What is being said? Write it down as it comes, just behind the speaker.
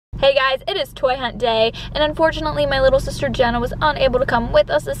Hey guys, it is toy hunt day, and unfortunately my little sister Jenna was unable to come with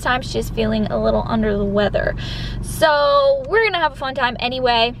us this time. She's feeling a little under the weather. So we're gonna have a fun time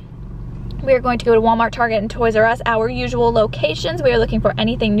anyway. We are going to go to Walmart, Target, and Toys R Us, our usual locations. We are looking for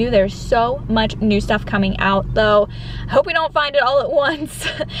anything new. There's so much new stuff coming out though. I hope we don't find it all at once.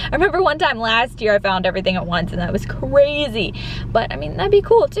 I remember one time last year I found everything at once and that was crazy. But I mean, that'd be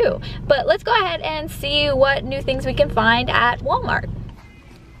cool too. But let's go ahead and see what new things we can find at Walmart.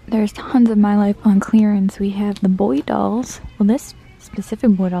 There's tons of My Life on clearance. We have the boy dolls. Well, this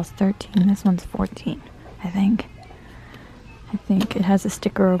specific boy doll's 13. This one's 14, I think. I think it has a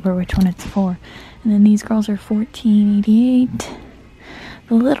sticker over which one it's for. And then these girls are $14.88.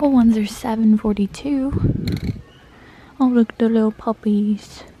 The little ones are $7.42. Oh, look at the little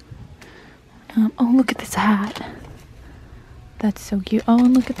puppies. Oh, look at this hat. That's so cute. Oh,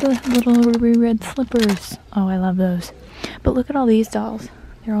 and look at the little ruby red slippers. Oh, I love those. But look at all these dolls.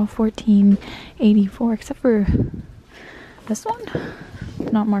 They're all $14.84, except for this one.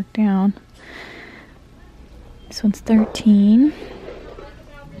 Not marked down. This one's $13.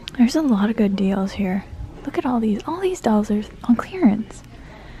 There's a lot of good deals here. Look at all these. All these dolls are on clearance.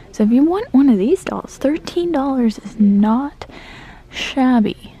 So if you want one of these dolls, $13 is not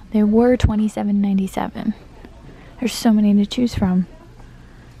shabby. They were $27.97. There's so many to choose from.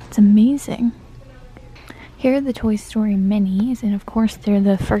 It's amazing. Here are the Toy Story minis, and of course they're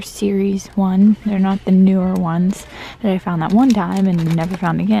the first series one. They're not the newer ones that I found that one time and never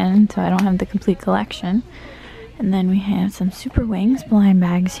found again, so I don't have the complete collection. And then we have some Super Wings blind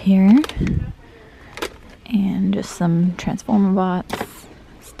bags here. And just some Transformer bots,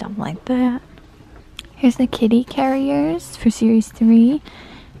 stuff like that. Here's the kitty carriers for Series 3.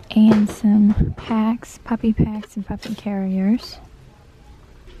 And some packs, puppy packs and puppy carriers.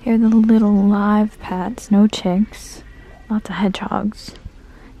 Here are the little live pets, no chicks. Lots of hedgehogs.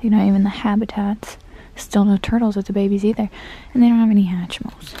 They're not even the habitats. Still no turtles with the babies either. And they don't have any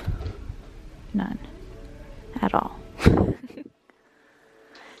Hatchimals. None. At all.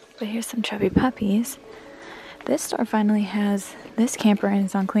 But here's some chubby puppies. This store finally has this camper and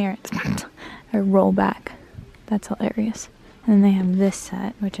it's on clearance. A rollback. That's hilarious. And then they have this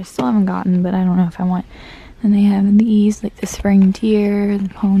set, which I still haven't gotten, but I don't know if I want. And they have these, like the spring deer, the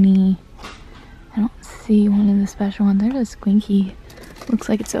pony. I don't see one of the special ones. There's a Squinky. Looks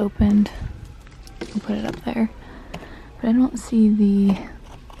like it's opened. I'll put it up there. But I don't see the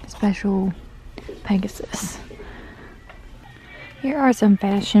special Pegasus. Here are some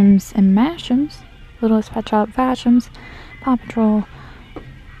Fashions and Mashems. Littlest Pet Shop Fashions, Paw Patrol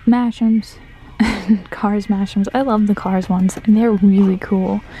Mashems, Cars Mashems. I love the Cars ones, and they're really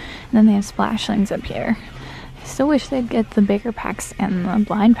cool. And then they have Splashlings up here. I still wish they'd get the bigger packs and the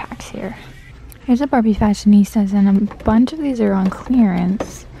blind packs here. Here's a Barbie Fashionistas, and a bunch of these are on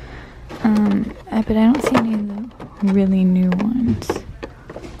clearance. But I don't see any of the really new ones.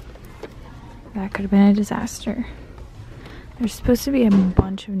 That could have been a disaster. There's supposed to be a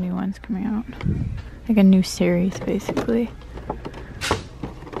bunch of new ones coming out. Like a new series, basically.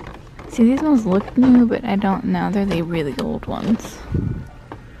 See, these ones look new, but I don't know. They're the really old ones.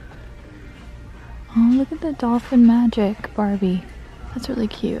 Oh, look at the Dolphin Magic Barbie. That's really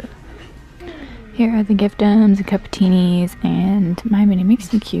cute. Here are the Giftums and Cupatinis and My Mini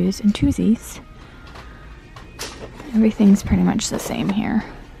Mixie Q's and Twosies. Everything's pretty much the same here.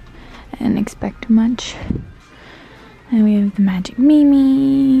 I didn't expect much. And we have the Magic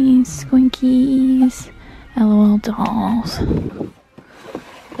Mimis, Squinkies, LOL dolls.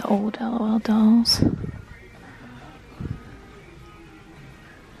 The old LOL dolls.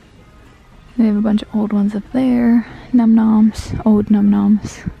 We have a bunch of old ones up there. Noms, old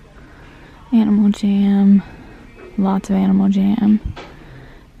Noms. Animal Jam. Lots of Animal Jam.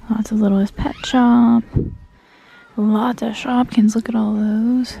 Lots of Littlest Pet Shop. Lots of Shopkins. Look at all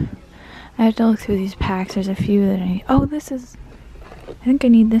those. I have to look through these packs. There's a few that I... Oh, this is... I think I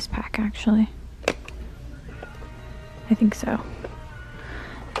need this pack, actually. I think so.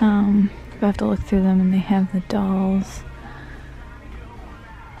 I have to look through them, and they have the dolls.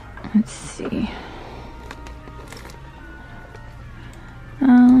 Let's see.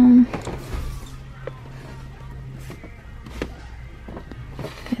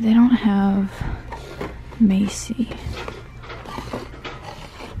 They don't have Macy.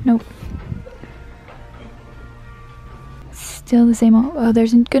 Nope. Still the same. Oh,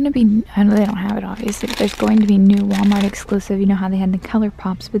 there's going to be, I know they don't have it obviously, but there's going to be new Walmart exclusive. You know how they had the color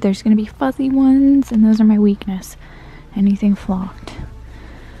pops, but there's going to be fuzzy ones, and those are my weakness. Anything flocked.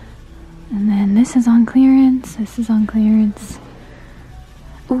 And then this is on clearance. This is on clearance.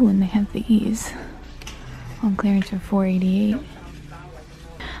 Ooh, and they have these on clearance for $4.88.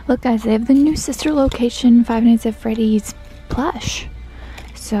 Look guys, they have the new sister location Five Nights at Freddy's plush.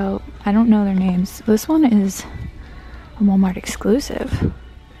 So, I don't know their names. This one is a Walmart exclusive.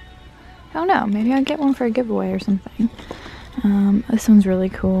 I don't know, maybe I'll get one for a giveaway or something. This one's really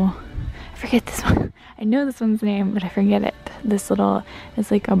cool. I forget this one. I know this one's name, but I forget it. This little,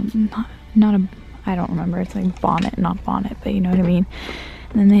 it's like a, not a, I don't remember. It's like bonnet, not bonnet, but you know what I mean.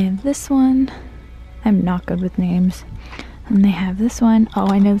 And then they have this one. I'm not good with names. And they have this one. Oh,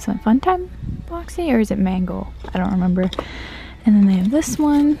 I know this one. Funtime Boxy, or is it Mango? I don't remember. And then they have this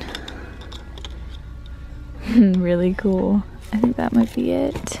one. Really cool. I think that might be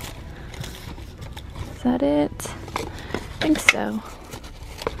it. Is that it? I think so.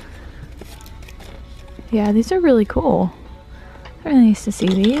 Yeah, these are really cool. I really used to see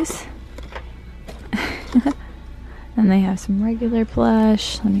these. And they have some regular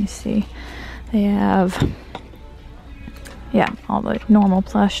plush. Let me see. They have, yeah, all the normal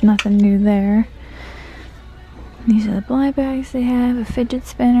plush, nothing new there. These are the blind bags they have, a fidget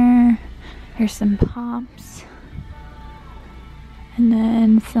spinner. Here's some pops. And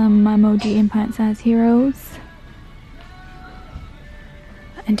then some emoji implant size heroes.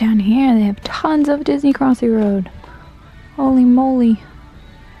 And down here they have tons of Disney Crossy Road. Holy moly.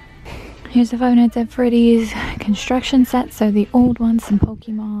 Here's the Five Nights at Freddy's construction sets. So the old ones, some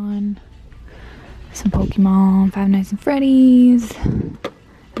Pokemon, Five Nights at Freddy's.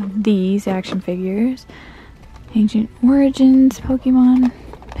 These action figures. Ancient Origins Pokemon.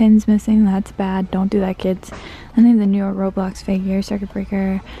 Pins missing, that's bad. Don't do that, kids. And then the newer Roblox figure, Circuit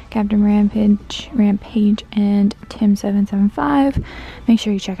Breaker, Captain Rampage, and Tim775. Make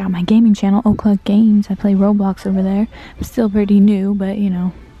sure you check out my gaming channel, Ohcluck Games. I play Roblox over there. I'm still pretty new, but you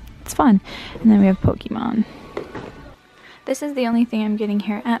know, it's fun. And then we have Pokemon. This is the only thing I'm getting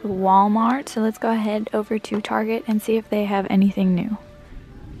here at Walmart, so let's go ahead over to Target and see if they have anything new.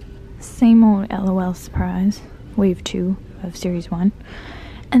 Same old LOL surprise. Wave 2 of Series 1.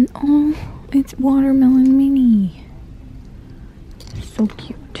 And oh, it's Watermelon Mini. So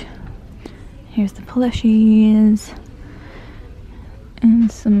cute. Here's the plushies. And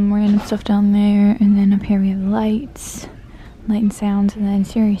some random stuff down there. And then up here we have lights. Light and sounds. And then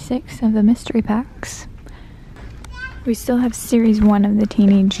Series 6 of the mystery packs. We still have Series 1 of the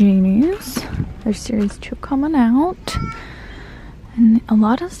Teenage Genies. There's Series 2 coming out. And a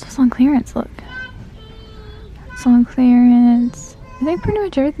lot of stuff's on clearance, look. It's on clearance. I think pretty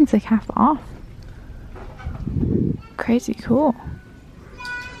much everything's like half off. Crazy cool.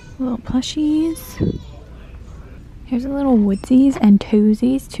 Little plushies. Here's a little Woodsies and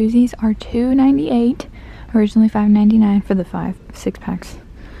Toosies. Toosies are $2.98. Originally $5.99 for the 6 packs.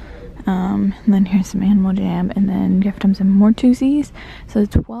 And then here's some Animal Jam, and then gift them some more Toosies. So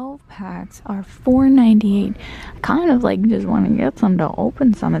the 12 packs are $4.98. I kind of like just want to get some to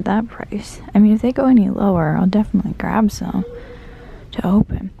open some at that price. I mean, if they go any lower, I'll definitely grab some to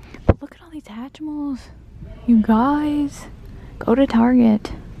open. But look at all these Hatchimals. You guys, go to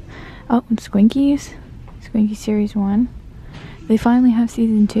Target. Oh, and Squinkies. Squinkies Series 1. They finally have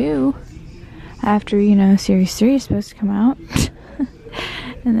Season 2. After, you know, Series 3 is supposed to come out.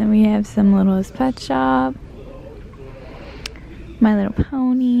 And then we have some Littlest Pet Shop. My Little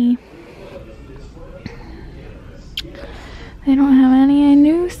Pony. They don't have any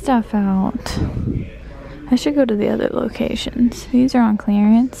new stuff out. I should go to the other locations. These are on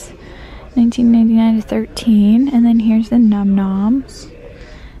clearance. $19.99 to $13. And then here's the Noms.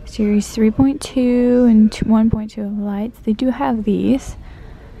 Series 3.2 and 1.2 of lights. They do have these.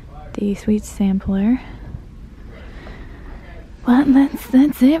 The Sweet Sampler. But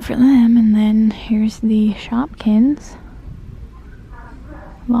that's it for them. And then here's the Shopkins.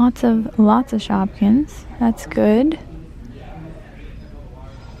 Lots of Shopkins. That's good.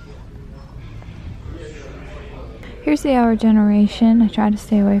 Here's the Our Generation. I try to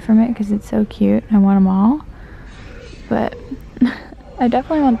stay away from it because it's so cute. I want them all. But I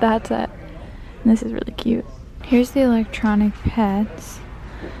definitely want that set. And this is really cute. Here's the Electronic Pets.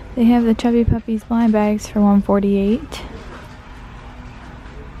 They have the Chubby Puppies blind bags for $148.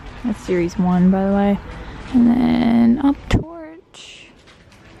 That's Series 1, by the way. And then Up Torch.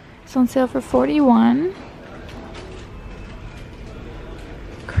 It's on sale for $41.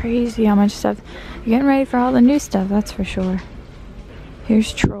 Crazy how much stuff. You're getting ready for all the new stuff, that's for sure.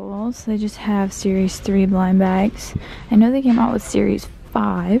 Here's Trolls. They just have Series 3 blind bags. I know they came out with Series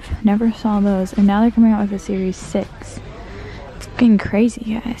 5. Never saw those. And now they're coming out with a Series 6. It's getting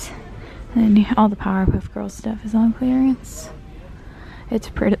crazy, guys. And then all the Powerpuff Girls stuff is on clearance. It's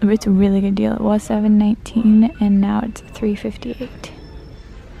a really good deal. It was $7.19 and now it's $3.58.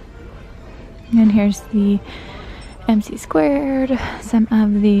 And here's the MC Squared, some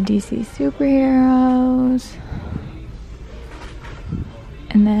of the DC superheroes.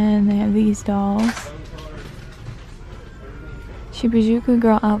 And then they have these dolls. Shibujuku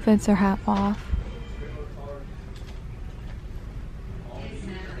girl outfits are half off.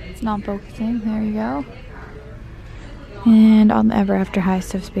 It's not focusing, there you go. And all the Ever After High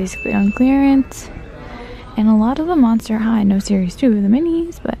stuff's basically on clearance. And a lot of the Monster High, no Series 2 of the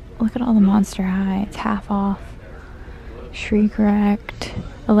minis, but look at all the Monster High, it's half off. Shriek Wrecked,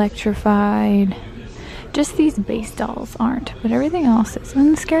 Electrified. Just these base dolls aren't, but everything else is.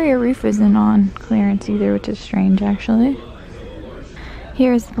 And the Scary Reef isn't on clearance either, which is strange actually.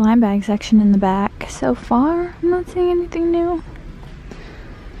 Here's the blind bag section in the back. So far, I'm not seeing anything new.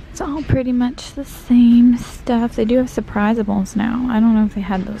 It's all pretty much the same stuff. They do have surprisables now. I don't know if they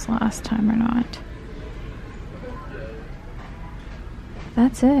had those last time or not.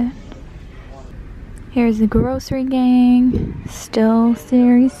 That's it. Here's the Grocery Gang. Still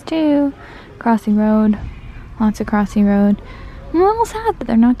Series 2. Crossy Road. Lots of Crossy Road. I'm a little sad that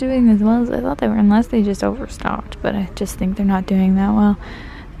they're not doing as well as I thought they were, unless they just overstocked, but I just think they're not doing that well.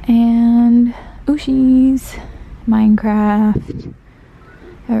 And Ooshies, Minecraft,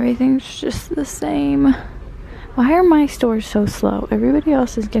 everything's just the same. Why are my stores so slow? Everybody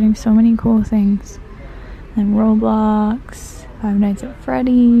else is getting so many cool things. And Roblox, Five Nights at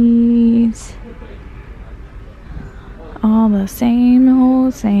Freddy's, all the same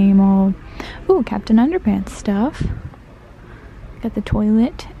old, same old. Ooh, Captain Underpants stuff. Got the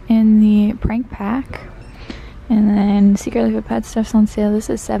toilet in the prank pack. And then Secret Life of Pets stuff's on sale. This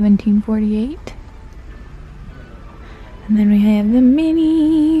is $17.48. And then we have the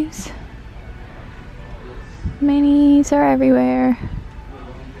minis. Minis are everywhere.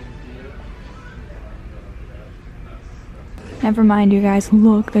 Never mind, you guys.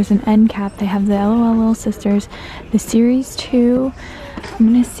 Look, there's an end cap. They have the LOL Little Sisters, the Series 2. I'm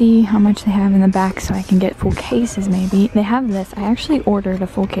gonna see how much they have in the back so I can get full cases maybe. They have this. I actually ordered a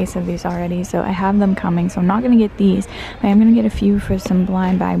full case of these already, so I have them coming. So I'm not gonna get these, but I'm gonna get a few for some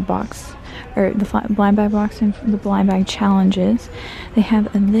blind bag box, or the blind bag box and the blind bag challenges. They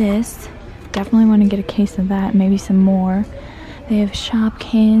have this. Definitely want to get a case of that, maybe some more. They have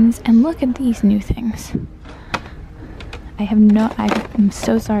Shopkins, and look at these new things. I'm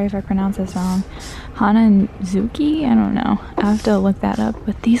so sorry if I pronounce this wrong. Hana and Zuki? I don't know. I'll have to look that up.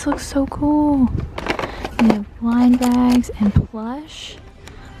 But these look so cool. They have blind bags and plush.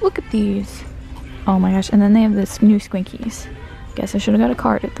 Look at these. Oh my gosh. And then they have this new Squinkies. Guess I should have got a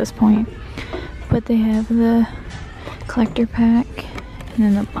card at this point. But they have the collector pack and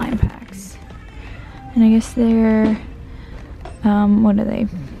then the blind packs. And I guess they're, what are they?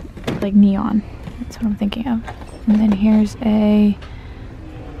 Like neon. That's what I'm thinking of. And then here's a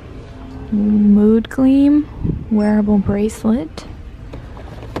Mood Gleam wearable bracelet.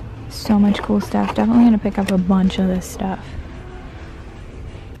 So much cool stuff. Definitely gonna pick up a bunch of this stuff.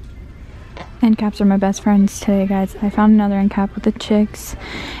 End caps are my best friends today, guys. I found another end cap with the chicks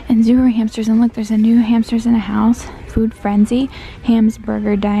and 0 hamsters. And look, there's a new Hamsters in a House. Food Frenzy, Ham's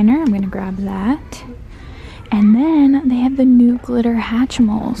Burger Diner. I'm gonna grab that. And then they have the new glitter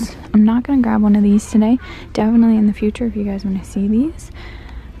Hatchimals. I'm not gonna grab one of these today. Definitely in the future if you guys want to see these.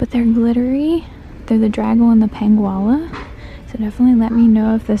 But they're glittery. They're the Draggle and the Penguala. So definitely let me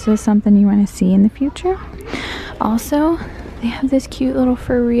know if this is something you want to see in the future. Also, they have this cute little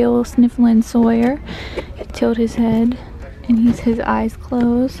for real Snifflin Sawyer. Tilt his head and his eyes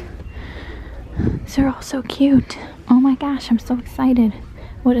closed. These are all so cute. Oh my gosh, I'm so excited.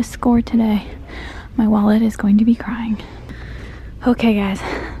 What a score today. My wallet is going to be crying. Okay guys,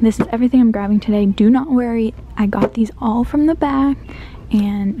 this is everything I'm grabbing today. Do not worry, I got these all from the back.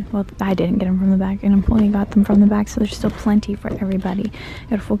 And, well, I didn't get them from the back. An employee got them from the back, so there's still plenty for everybody.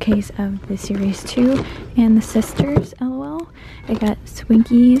 Got a full case of the Series 2 and the Sisters, LOL. I got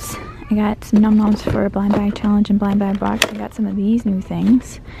Squinkies. I got some Noms for a blind bag challenge and blind bag box. I got some of these new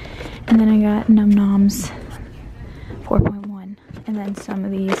things. And then I got Noms 4.1. And then some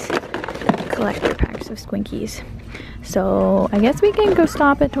of these collector packs of Squinkies. So I guess we can go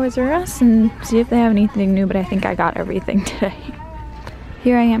stop at Toys R Us and see if they have anything new, but I think I got everything today.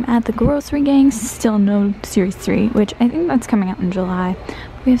 Here I am at the Grocery Gang, still no Series 3, which I think that's coming out in July.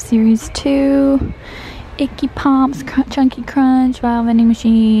 We have Series 2, Icky Pops, Chunky Crunch, Wild Vending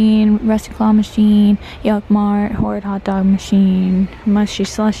Machine, Rusty Claw Machine, Yuck Mart, Horrid Hot Dog Machine, Mushy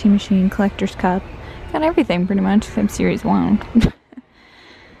Slushy Machine, Collector's Cup. Got everything pretty much, except Series 1.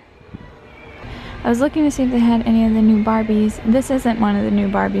 I was looking to see if they had any of the new Barbies. This isn't one of the new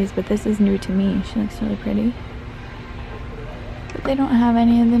Barbies, but this is new to me. She looks really pretty. But they don't have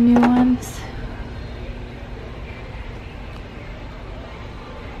any of the new ones.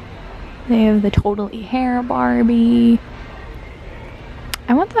 They have the Totally Hair Barbie.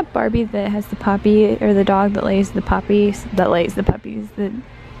 I want that Barbie that has the puppy, or the dog that lays the puppies, that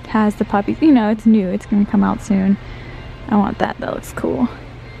has the puppies. You know, it's new, it's gonna come out soon. I want that, that looks cool.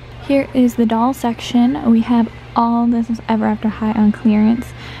 Here is the doll section. We have all this Ever After High on clearance.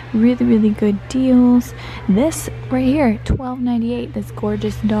 Really, really good deals. This right here, $12.98, this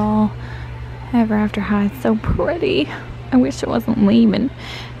gorgeous doll. Ever After High, it's so pretty. I wish it wasn't leaving.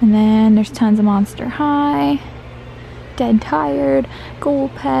 And then there's tons of Monster High, Dead Tired, Ghoul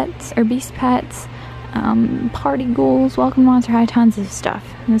Pets, or Beast Pets, Party Ghouls, Welcome to Monster High, tons of stuff.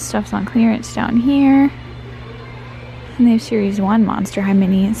 And this stuff's on clearance down here. And they have Series 1 Monster High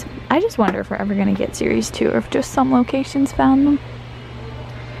minis. I just wonder if we're ever gonna get Series 2, or if just some locations found them.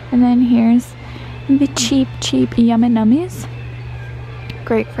 And then here's the cheap Yummy Nummies.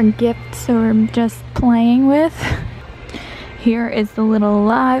 Great for gifts or just playing with. Here is the little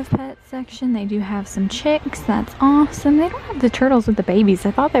live pet section. They do have some chicks. That's awesome. They don't have the turtles with the babies.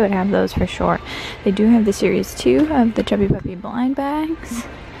 I thought they would have those for sure. They do have the Series 2 of the Chubby Puppy blind bags.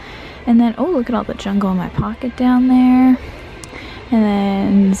 And then, oh, look at all the jungle in my pocket down there. And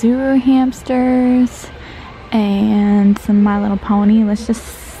then Zuru hamsters and some My Little Pony. Let's just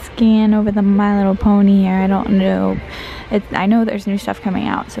scan over the My Little Pony here. I don't know. I know there's new stuff coming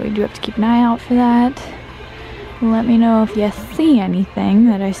out, so we do have to keep an eye out for that. Let me know if you see anything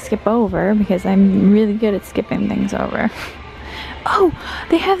that I skip over, because I'm really good at skipping things over. Oh,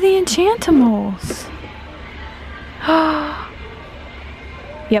 they have the Enchantimals.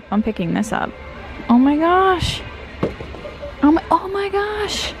 Yep, I'm picking this up. Oh my gosh. Oh my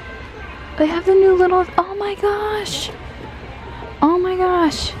gosh. They have the new little, oh my gosh. Oh my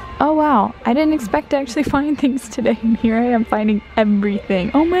gosh. Oh wow, I didn't expect to actually find things today, and here I am finding everything.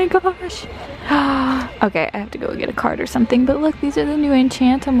 Oh my gosh. Okay, I have to go get a card or something, but look, these are the new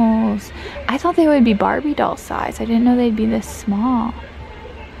Enchantimals. I thought they would be Barbie doll size. I didn't know they'd be this small.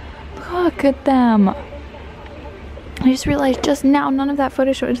 Look at them. I just realized just now none of that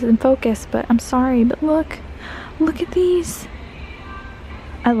footage was in focus, but I'm sorry, but look at these.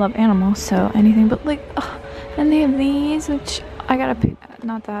 I love animals, so anything, but like, and they have these, which I gotta pick,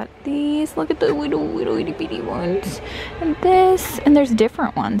 not that, these, look at the little itty bitty ones, and this, and there's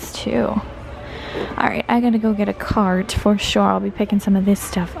different ones too. Alright, I gotta go get a cart for sure. I'll be picking some of this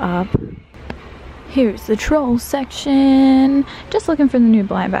stuff up. Here's the troll section. Just looking for the new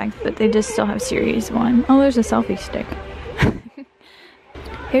blind bags, but they just still have Series 1. Oh, there's a selfie stick.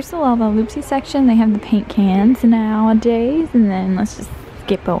 Here's the Lava Loopsy section. They have the paint cans nowadays, and then let's just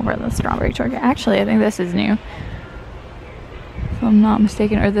skip over the strawberry shortcake. Actually, I think this is new. If I'm not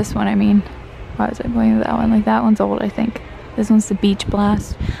mistaken, or this one, I mean. Why was I pointing at that one? Like, that one's old, I think. This one's the Beach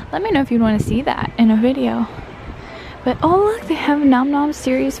Blast. Let me know if you'd want to see that in a video. But, oh look, they have Noms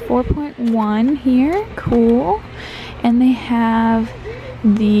Series 4.1 here. Cool. And they have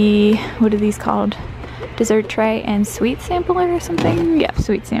the, what are these called? Dessert tray and sweet sampler or something? Yeah,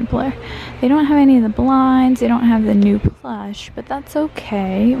 sweet sampler. They don't have any of the blinds. They don't have the new plush, but that's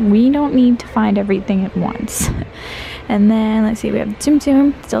okay. We don't need to find everything at once. And then, let's see, we have Tsum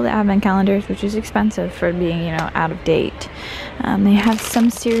Tsum, still the advent calendars, which is expensive for being, you know, out of date. They have some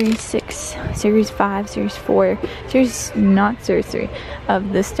Series 6, Series 5, Series 4, not Series 3,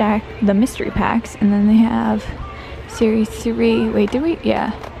 of the stack, the mystery packs. And then they have Series 3, wait, did we?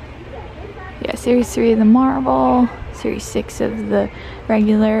 Yeah, Series 3 of the Marvel, Series 6 of the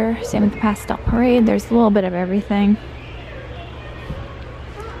regular, same with the Pastel Parade. There's a little bit of everything.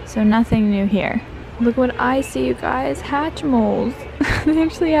 So nothing new here. Look what I see, you guys. Hatchimals. They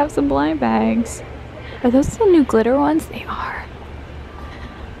actually have some blind bags. Are those the new glitter ones? They are.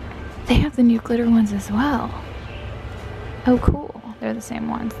 They have the new glitter ones as well. Oh, cool. They're the same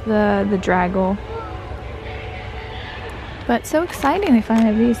ones. The Draggle. But so exciting they finally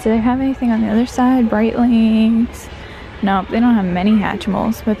have these. Do they have anything on the other side? Brightlings? Nope, they don't have many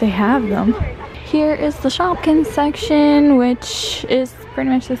Hatchimals, but they have them. Here is the Shopkins section, which is pretty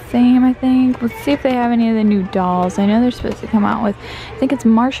much the same, I think. Let's see if they have any of the new dolls. I know they're supposed to come out with, I think it's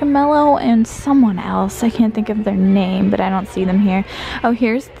Marshmallow and someone else. I can't think of their name, but I don't see them here. Oh,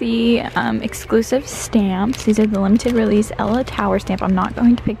 here's the exclusive stamps. These are the limited release Ella Tower stamp. I'm not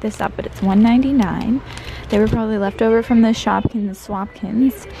going to pick this up, but it's $1.99. They were probably left over from the Shopkins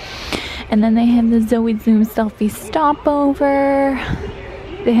Swapkins. And then they have the Zoe Zoom Selfie Stopover.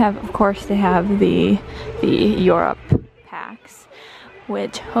 They have, of course, they have the Europe packs,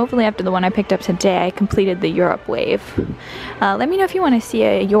 which hopefully after the one I picked up today, I completed the Europe wave. Let me know if you want to see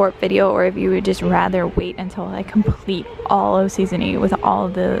a Europe video or if you would just rather wait until I complete all of Season 8 with all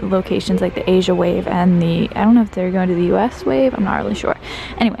of the locations like the Asia wave and the, I don't know if they're going to the US wave, I'm not really sure.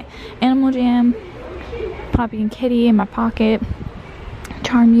 Anyway, Animal Jam, Poppy and Kitty in my pocket,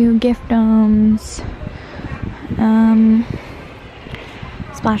 Charm You, Giftums,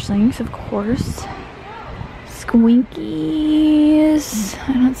 Splashlings, of course, Squinkies,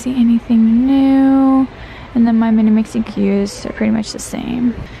 I don't see anything new, and then my mini Mixie Qs are pretty much the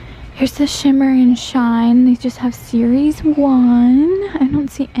same. Here's the Shimmer and Shine, they just have Series 1, I don't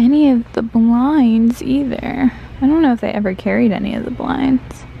see any of the blinds either. I don't know if they ever carried any of the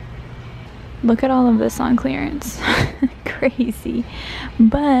blinds. Look at all of this on clearance. Crazy.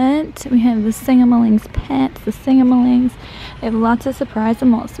 But we have the Singamalings pets, the Singamalings. They have lots of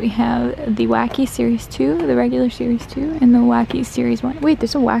Surprise-a-Mals. We have the Wacky Series 2, the regular Series 2, and the Wacky Series 1. Wait,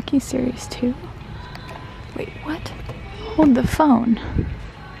 there's a Wacky Series 2? Wait, what? Hold the phone.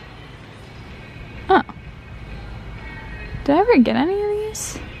 Oh. Did I ever get any of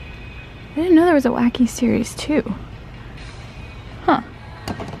these? I didn't know there was a Wacky Series 2. Huh.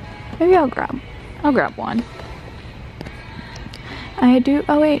 Maybe I'll grab one. I do,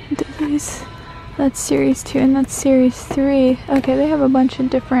 oh wait, these, that's Series 2 and that's Series 3. Okay, they have a bunch of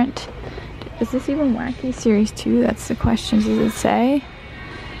different, is this even Wacky Series 2? That's the question, does it say?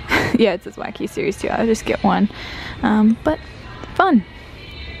 Yeah, it says Wacky Series 2, I'll just get one. But, fun.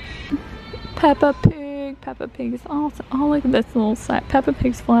 Peppa Pig is awesome. Oh, look at this little side. Peppa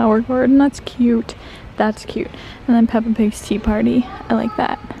Pig's flower garden, that's cute. That's cute. And then Peppa Pig's tea party, I like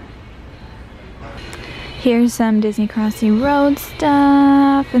that. Here's some Disney Crossy Road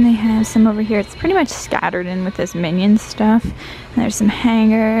stuff, and they have some over here. It's pretty much scattered in with this Minion stuff. And there's some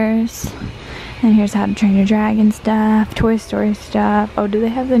hangers. And here's How to Train Your Dragon stuff, Toy Story stuff. Oh, do they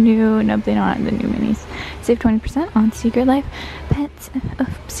have the new? Nope, they don't have the new minis. Save 20% on Secret Life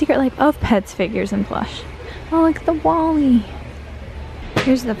of Pets figures and plush. Oh, look at the Wall-E.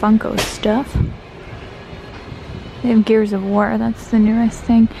 Here's the Funko stuff. They have Gears of War, that's the newest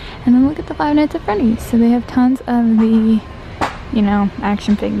thing. And then look at the Five Nights at Freddy's. So they have tons of the, you know,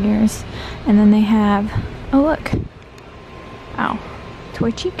 action figures. And then they have, oh look. Ow.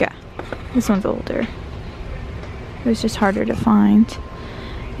 Toy Chica. This one's older. It was just harder to find.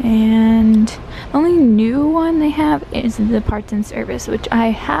 And the only new one they have is the Parts and Service, which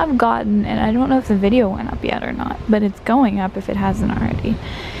I have gotten, and I don't know if the video went up yet or not, but it's going up if it hasn't already.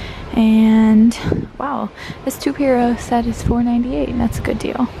 And wow, this Tube Hero set is $4.98, and that's a good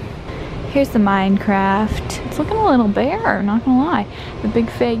deal. Here's the Minecraft. It's looking a little bare, not gonna lie. The big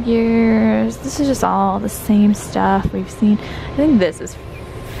figures. This is just all the same stuff we've seen. I think this is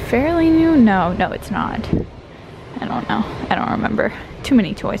fairly new. No, it's not. I don't know. I don't remember. Too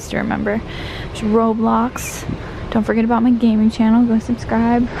many toys to remember. There's Roblox. Don't forget about my gaming channel. Go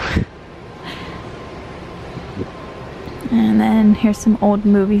subscribe. And then here's some old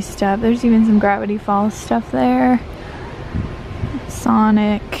movie stuff. There's even some Gravity Falls stuff there.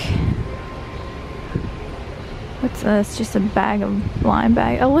 Sonic. What's this? Just a bag of blind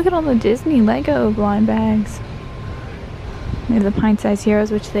bags. Oh, look at all the Disney Lego blind bags. They have the pint-sized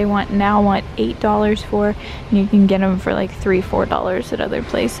heroes, which they now want $8 for, and you can get them for like $3, $4 at other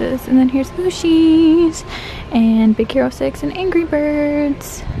places. And then here's Ooshies, and Big Hero 6, and Angry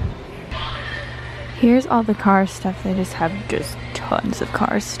Birds. Here's all the car stuff. They just have tons of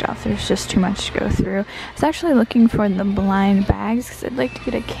car stuff. There's just too much to go through. I was actually looking for the blind bags because I'd like to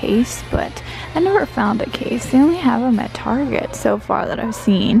get a case, but I never found a case. They only have them at Target so far that I've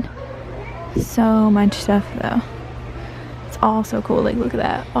seen. So much stuff though. It's all so cool. Like, look at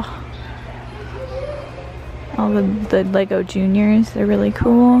that. Oh. All the Lego Juniors, they're really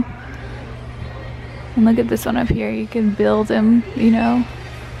cool. And look at this one up here. You can build them, you know.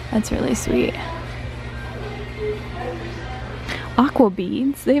 That's really sweet. Aqua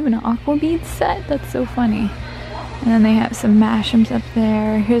beads. They have an aqua beads set. That's so funny. And then they have some Mash'ems up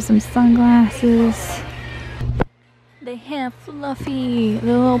there. Here's some sunglasses. They have Fluffy, the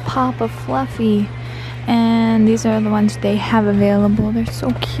little pop of Fluffy. And these are the ones they have available. They're so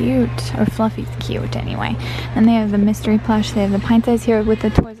cute. Or Fluffy's cute anyway. And they have the mystery plush. They have the pint-sized hero with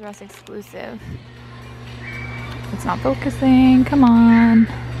the Toys R Us exclusive. It's not focusing. Come on.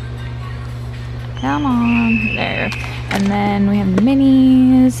 Come on. There. And then we have the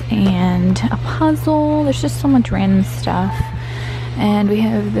minis and a puzzle. There's just so much random stuff. And we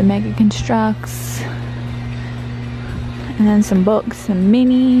have the Mega Constructs. And then some books and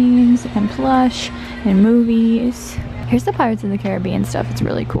minis and plush and movies. Here's the Pirates of the Caribbean stuff. It's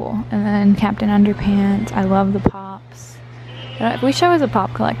really cool. And then Captain Underpants. I love the pops. But I wish I was a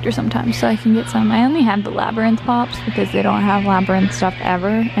pop collector sometimes so I can get some. I only have the Labyrinth pops because they don't have Labyrinth stuff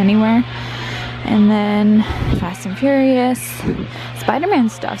ever anywhere. And then Fast and Furious. Spider-Man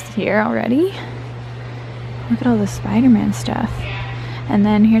stuff's here already. Look at all the Spider-Man stuff. And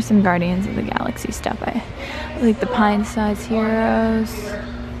then here's some Guardians of the Galaxy stuff. I like the Pine-Size Heroes.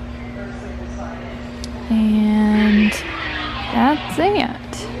 And that's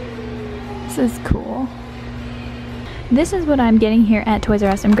it. This is cool. This is what I'm getting here at Toys R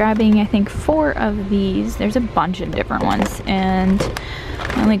Us. I'm grabbing, I think, 4 of these. There's a bunch of different ones, and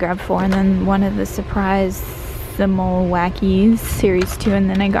I only grabbed 4, and then one of the Surprise Simul Wackies Series 2, and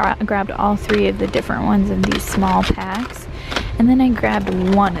then I grabbed all 3 of the different ones in these small packs. And then I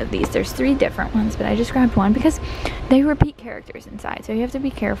grabbed one of these. There's 3 different ones, but I just grabbed one because they repeat characters inside, so you have to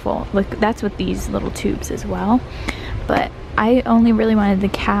be careful. Look, that's with these little tubes as well. But I only really wanted the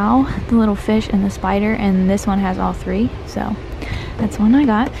cow, the little fish, and the spider, and this one has all 3, so that's one I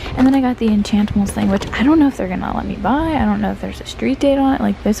got. And then I got the Enchantimals thing, which I don't know if they're gonna let me buy. I don't know if there's a street date on it.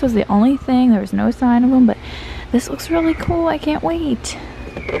 Like, this was the only thing. There was no sign of them, but this looks really cool. I can't wait.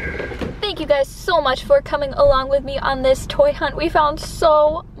 Thank you guys so much for coming along with me on this toy hunt. We found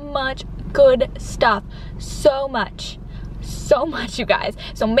so much good stuff. So much, you guys.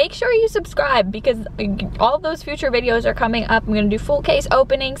 So make sure you subscribe because all those future videos are coming up. I'm gonna do full case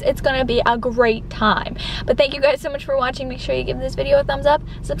openings. It's gonna be a great time. But thank you guys so much for watching. Make sure you give this video a thumbs up,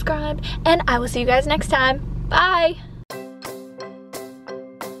 subscribe, and I will see you guys next time. Bye.